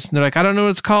who it is. And they're like, I don't know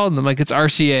what it's called. And I'm like, it's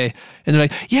RCA. And they're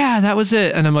like, yeah, that was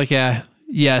it. And I'm like, yeah,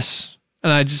 yes.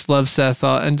 And I just love Seth,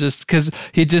 and just because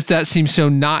that seems so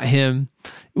not him,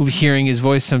 hearing his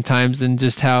voice sometimes, and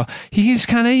just how he's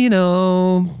kind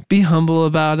of, be humble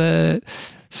about it.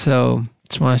 So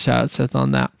just want to shout out Seth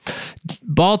on that.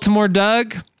 Baltimore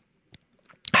Doug,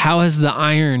 how has the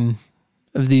iron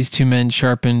of these two men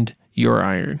sharpened your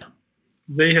iron?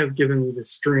 They have given me the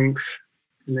strength,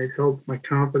 and they've helped my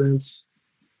confidence.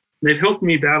 They've helped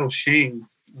me battle shame.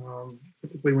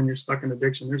 Typically when you're stuck in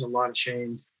addiction, there's a lot of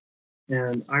shame.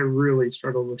 And I really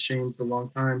struggled with shame for a long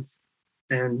time.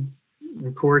 And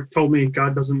when Corey told me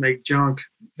God doesn't make junk,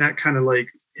 that kind of like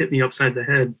hit me upside the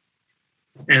head.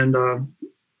 And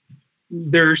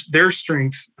their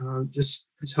strength just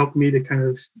has helped me to kind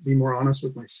of be more honest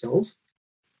with myself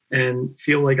and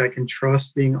feel like I can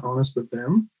trust being honest with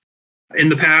them. In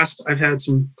the past, I've had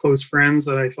some close friends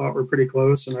that I thought were pretty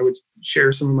close, and I would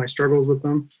share some of my struggles with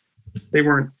them. They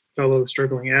weren't fellow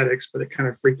struggling addicts, but it kind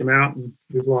of freaked them out, and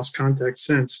we've lost contact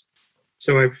since.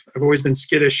 So I've always been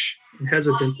skittish and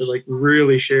hesitant to like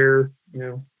really share,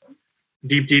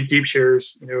 deep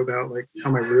shares, about like, how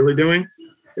am I really doing?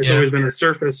 It's Yeah. always been a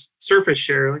surface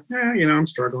share, like, I'm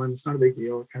struggling. It's not a big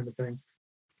deal, kind of thing.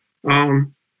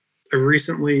 I've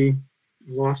recently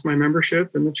lost my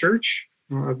membership in the church.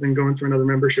 I've been going through another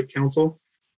membership council,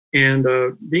 and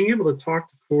being able to talk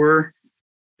to Core,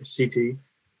 CT,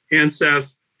 and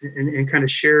Seth, and kind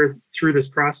of share through this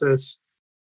process,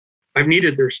 I've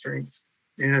needed their strength,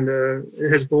 and it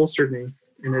has bolstered me.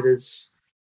 And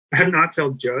I have not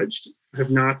felt judged. I have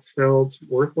not felt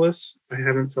worthless. I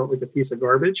haven't felt like a piece of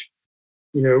garbage,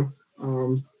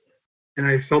 and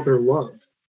I felt their love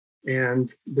and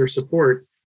their support.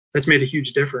 That's made a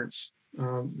huge difference.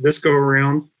 This go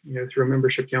around, through a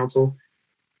membership council,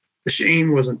 the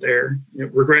shame wasn't there.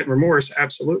 Regret and remorse,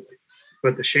 absolutely.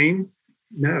 But the shame,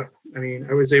 no. I mean,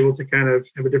 I was able to kind of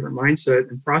have a different mindset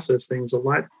and process things a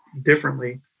lot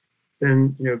differently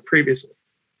than, previously.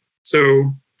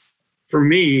 So for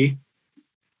me,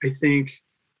 I think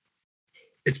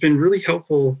it's been really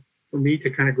helpful for me to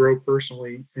kind of grow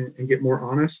personally and get more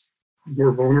honest,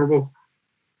 more vulnerable,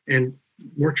 and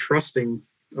more trusting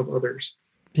of others.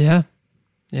 Yeah.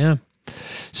 Yeah.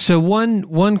 So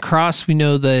one cross we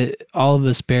know that all of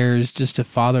us bear is just a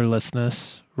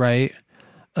fatherlessness, right?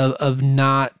 Of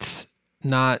not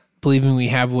believing we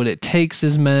have what it takes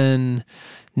as men,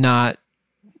 not,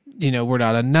 we're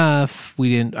not enough.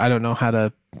 I don't know how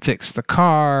to fix the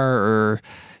car or,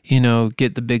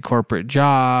 get the big corporate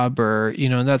job or,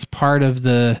 and that's part of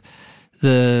the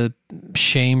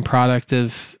shame product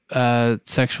of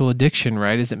sexual addiction,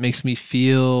 right? Is it makes me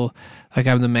feel like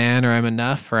I'm the man or I'm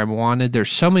enough or I'm wanted. There's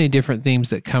so many different themes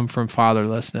that come from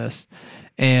fatherlessness.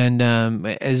 And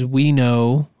as we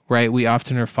know, right, we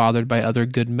often are fathered by other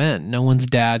good men. No one's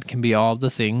dad can be all of the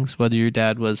things, whether your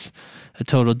dad was a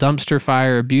total dumpster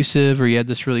fire, abusive, or you had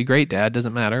this really great dad,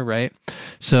 doesn't matter, right?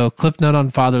 So Cliff Note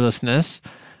on fatherlessness,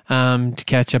 to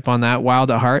catch up on that.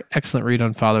 Wild at Heart, excellent read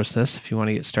on fatherlessness if you want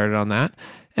to get started on that.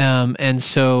 And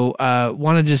so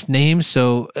want to just name,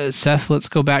 Seth, let's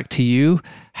go back to you.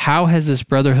 How has this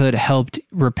brotherhood helped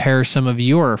repair some of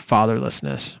your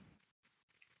fatherlessness?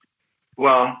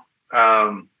 Well,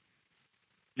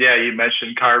 yeah, you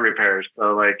mentioned car repairs.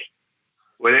 So like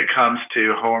when it comes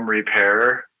to home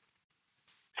repair,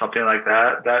 something like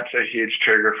that, that's a huge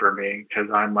trigger for me because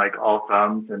I'm like all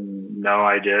thumbs and no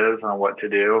ideas on what to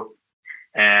do.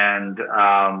 And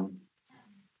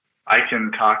I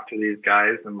can talk to these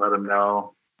guys and let them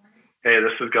know, hey,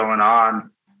 this is going on.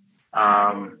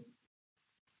 I'm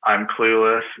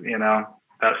clueless,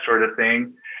 that sort of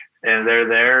thing. And they're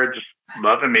there just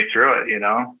loving me through it,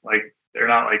 like they're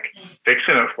not like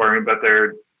fixing it for me, but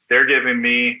they're giving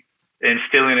me,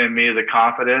 instilling in me the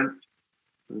confidence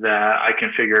that I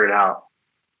can figure it out.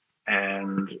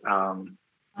 And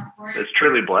it's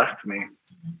truly blessed me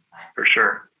for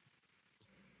sure.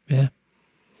 Yeah.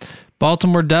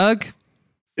 Baltimore Doug?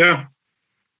 Yeah.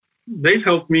 They've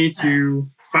helped me to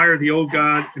fire the old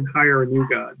God and hire a new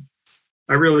God.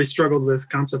 I really struggled with the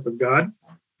concept of God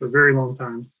for a very long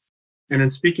time. And in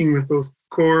speaking with both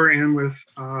Core and with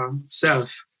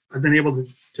Seth, I've been able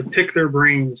to pick their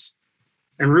brains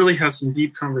and really have some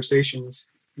deep conversations,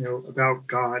 about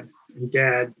God and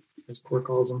Dad, as Core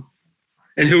calls him,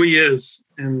 and who he is,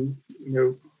 and,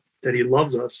 that he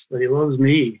loves us, that he loves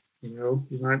me.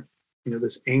 He's not,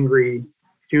 this angry,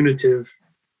 punitive,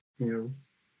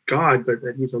 God, but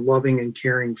that he's a loving and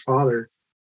caring father.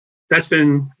 That's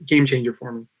been a game changer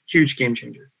for me. Huge game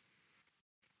changer.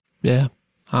 Yeah.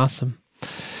 Awesome.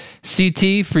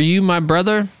 CT, for you, my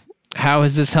brother, how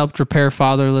has this helped repair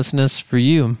fatherlessness for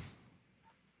you?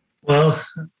 Well,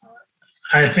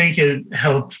 I think it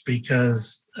helped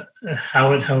because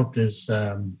how it helped is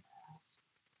I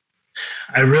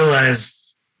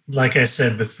realized, like I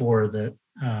said before, that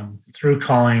through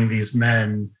calling these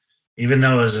men, even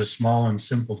though it was a small and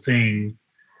simple thing,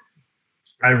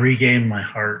 I regained my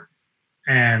heart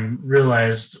and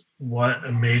realized what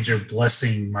a major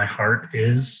blessing my heart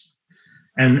is,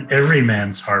 and every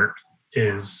man's heart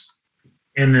is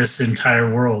in this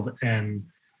entire world. And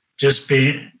just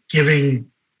giving,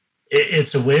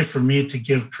 it's a way for me to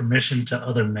give permission to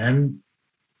other men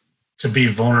to be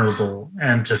vulnerable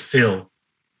and to feel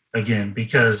again,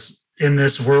 because in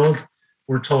this world,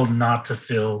 we're told not to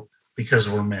feel because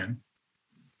we're men.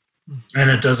 And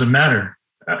it doesn't matter.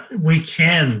 We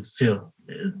can feel.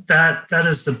 That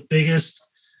is the biggest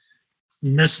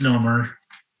misnomer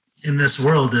in this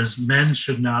world, is men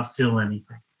should not feel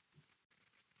anything.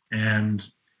 And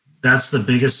that's the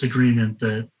biggest agreement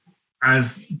that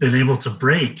I've been able to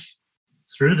break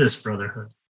through this brotherhood.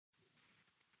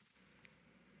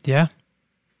 Yeah.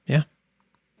 Yeah.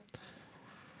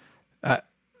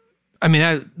 I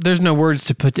mean, there's no words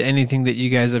to put to anything that you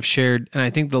guys have shared. And I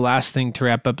think the last thing to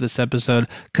wrap up this episode,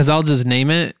 because I'll just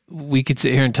name it, we could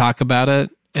sit here and talk about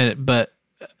it, but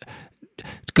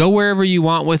go wherever you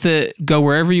want with it. Go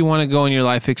wherever you want to go in your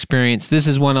life experience. This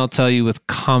is one I'll tell you with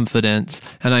confidence,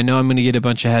 and I know I'm going to get a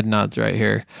bunch of head nods right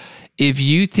here. If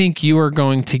you think you are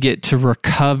going to get to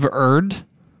recovered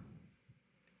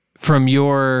from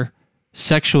your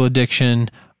sexual addiction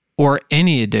or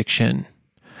any addiction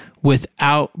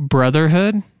without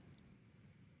brotherhood,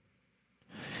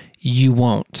 you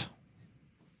won't.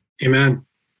 Amen.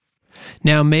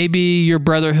 Now, maybe your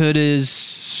brotherhood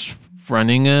is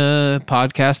running a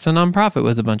podcast, a nonprofit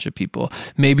with a bunch of people.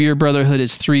 Maybe your brotherhood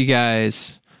is 3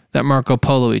 guys that Marco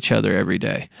Polo each other every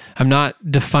day. I'm not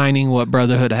defining what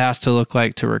brotherhood has to look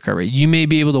like to recover. You may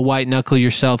be able to white knuckle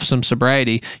yourself some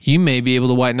sobriety. You may be able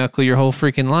to white knuckle your whole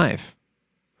freaking life.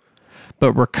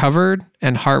 But recovered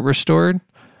and heart restored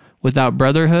without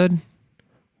brotherhood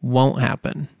won't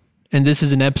happen. And this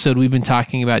is an episode we've been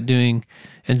talking about doing,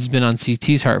 and it's been on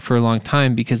CT's heart for a long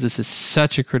time, because this is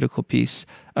such a critical piece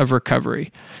of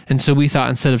recovery. And so we thought,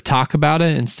 instead of talk about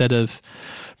it, instead of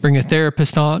bring a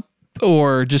therapist on,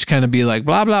 or just kind of be like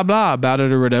blah, blah, blah about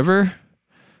it or whatever,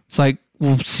 it's like,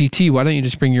 well, CT, why don't you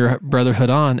just bring your brotherhood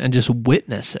on and just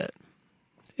witness it?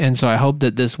 And so I hope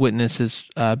that this witness has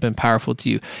been powerful to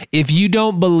you. If you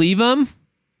don't believe them,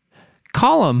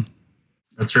 call them.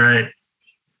 That's right.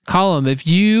 Call them. If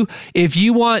you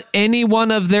want any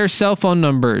one of their cell phone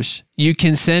numbers, you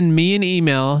can send me an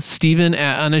email,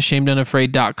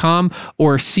 Stephen@unashamedunafraid.com,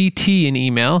 or CT an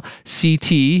email,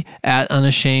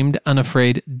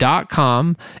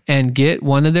 CT@unashamedunafraid.com, and get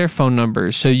one of their phone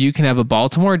numbers so you can have a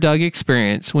Baltimore Doug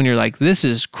experience when you're like, this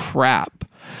is crap.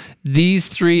 These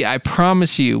 3, I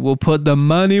promise you, will put the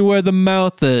money where the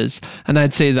mouth is. And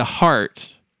I'd say the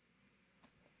heart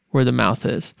where the mouth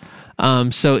is.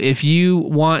 So if you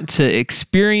want to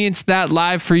experience that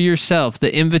live for yourself,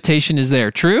 the invitation is there.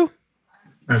 True?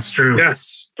 That's true.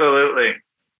 Yes. Absolutely.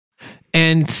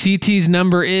 And CT's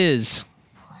number is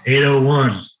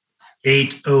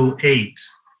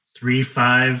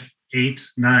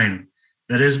 801-808-3589.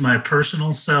 That is my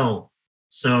personal cell.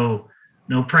 So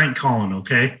no prank calling,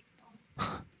 okay?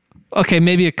 Okay,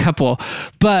 maybe a couple,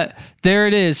 but there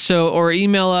it is. So, or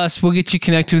email us. We'll get you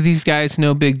connected with these guys.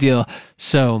 No big deal.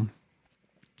 So,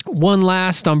 one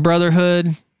last on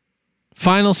brotherhood.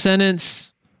 Final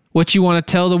sentence. What you want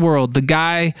to tell the world. The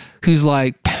guy who's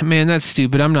like, man, that's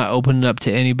stupid. I'm not opening up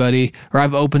to anybody, or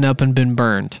I've opened up and been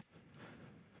burned.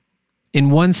 In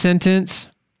one sentence,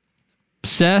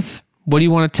 Seth, what do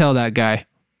you want to tell that guy?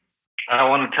 I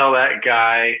want to tell that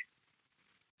guy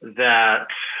that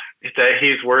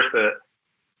he's worth it.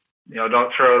 You know,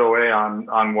 don't throw it away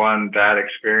on one bad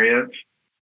experience,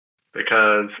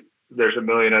 because there's a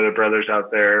million other brothers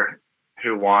out there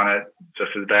who want it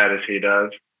just as bad as he does.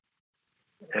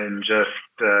 And just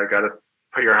got to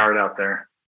put your heart out there.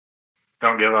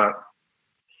 Don't give up.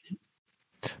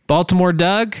 Baltimore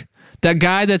Doug, that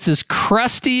guy that's as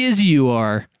crusty as you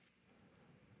are.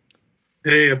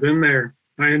 Hey, I've been there.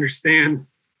 I understand.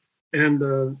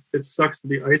 And it sucks to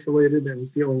be isolated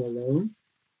and feeling alone.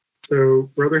 So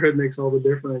brotherhood makes all the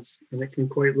difference, and it can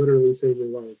quite literally save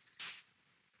your life.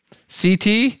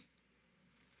 CT?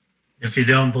 If you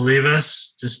don't believe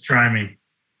us, just try me.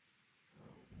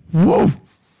 Whoa.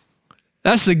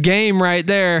 That's the game right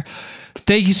there.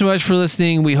 Thank you so much for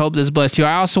listening. We hope this blessed you.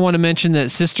 I also want to mention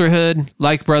that sisterhood,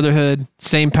 like brotherhood,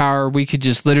 same power. We could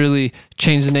just literally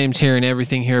change the names here and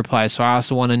everything here applies. So I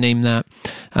also want to name that,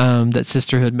 that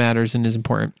sisterhood matters and is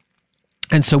important.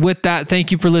 And so with that,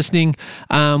 thank you for listening.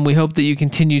 We hope that you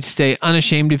continue to stay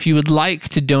unashamed. If you would like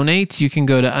to donate, you can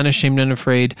go to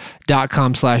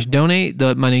unashamedunafraid.com/donate.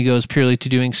 The money goes purely to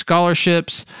doing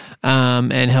scholarships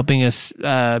and helping us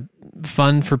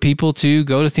fund for people to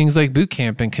go to things like boot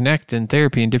camp and connect and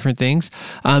therapy and different things.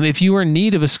 If you are in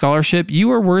need of a scholarship,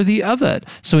 you are worthy of it.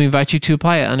 So we invite you to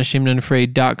apply at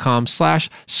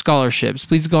unashamedunafraid.com/scholarships.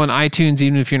 Please go on iTunes,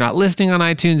 even if you're not listening on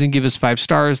iTunes, and give us 5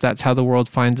 stars. That's how the world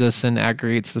finds us and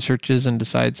aggregates the searches and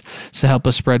decides to help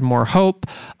us spread more hope.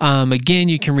 Again,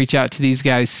 you can reach out to these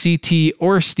guys, CT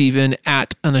or Stephen,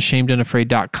 at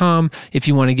unashamedunafraid.com if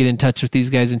you want to get in touch with these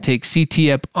guys and take CT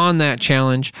up on that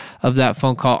challenge of that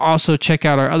phone call. Also, check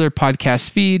out our other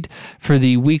podcast feed for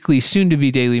the weekly, soon-to-be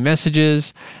daily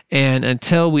messages. And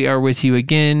until we are with you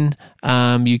again,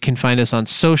 you can find us on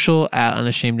social at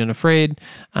Unashamed and Afraid,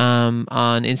 on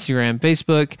Instagram,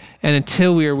 Facebook. And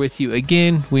until we are with you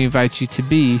again, we invite you to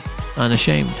be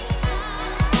unashamed.